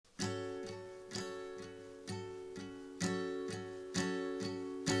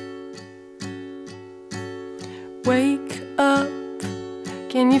Wake up,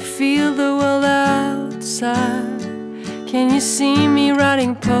 can you feel the world outside? Can you see me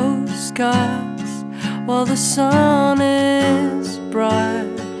writing postcards while the sun is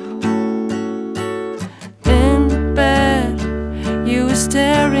bright? In bed, you were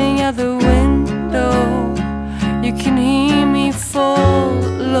staring at the window. You can hear me fall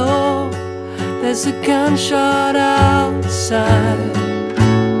low. There's a gunshot outside.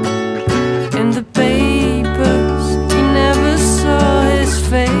 In the papers, you never saw his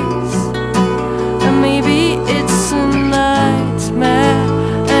face. And maybe it's a nightmare.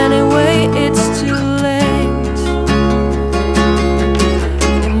 Anyway, it's too late.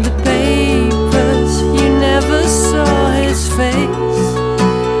 In the papers, you never saw his face.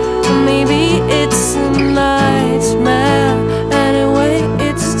 And maybe it's a nightmare. Anyway,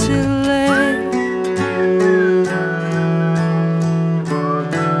 it's too late.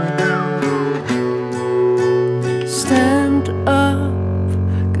 Stand up,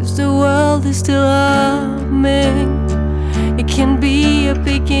 'cause the world is still humming. It can be a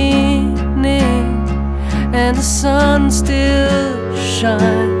beginning, and the sun still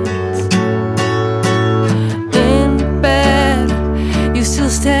shines. In bed, you're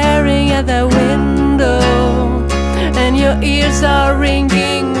still staring at that window, and your ears are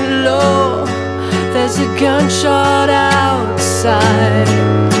ringing low. There's a gunshot outside.